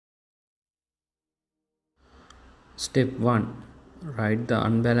Step 1. Write the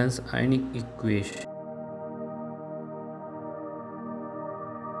unbalanced ionic equation.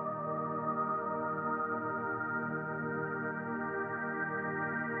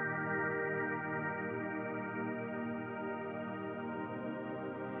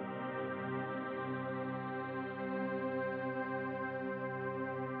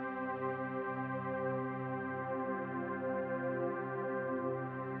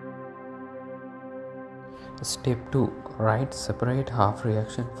 Step 2. Write separate half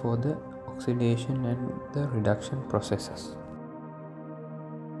reaction for the oxidation and the reduction processes.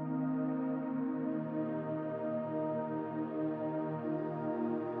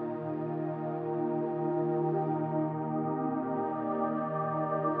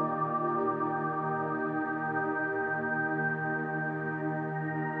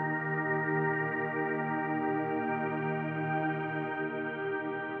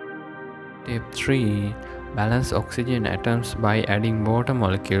 Step 3. Balance oxygen atoms by adding water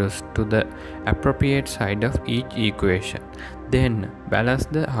molecules to the appropriate side of each equation. Then balance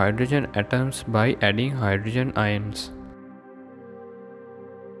the hydrogen atoms by adding hydrogen ions.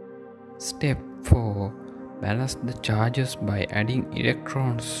 Step 4. Balance the charges by adding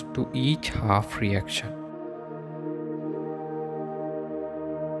electrons to each half reaction.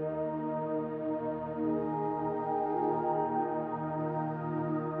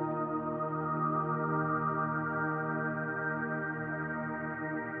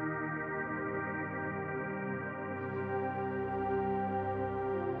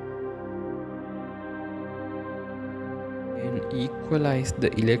 And equalize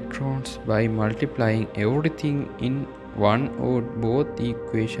the electrons by multiplying everything in one or both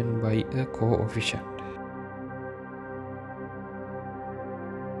equations by a coefficient.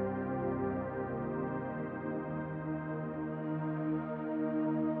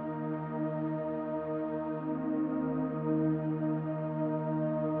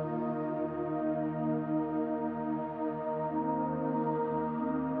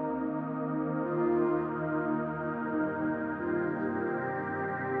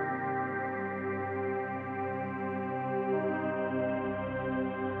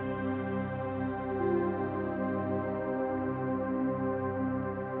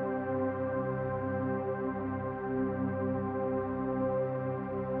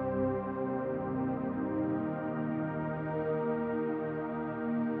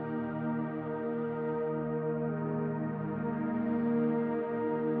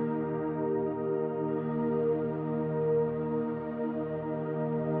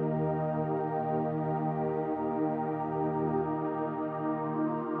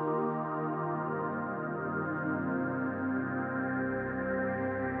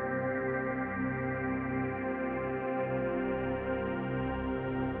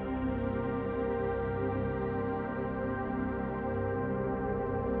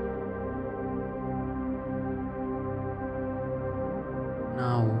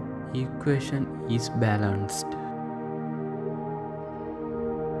 Now equation is balanced.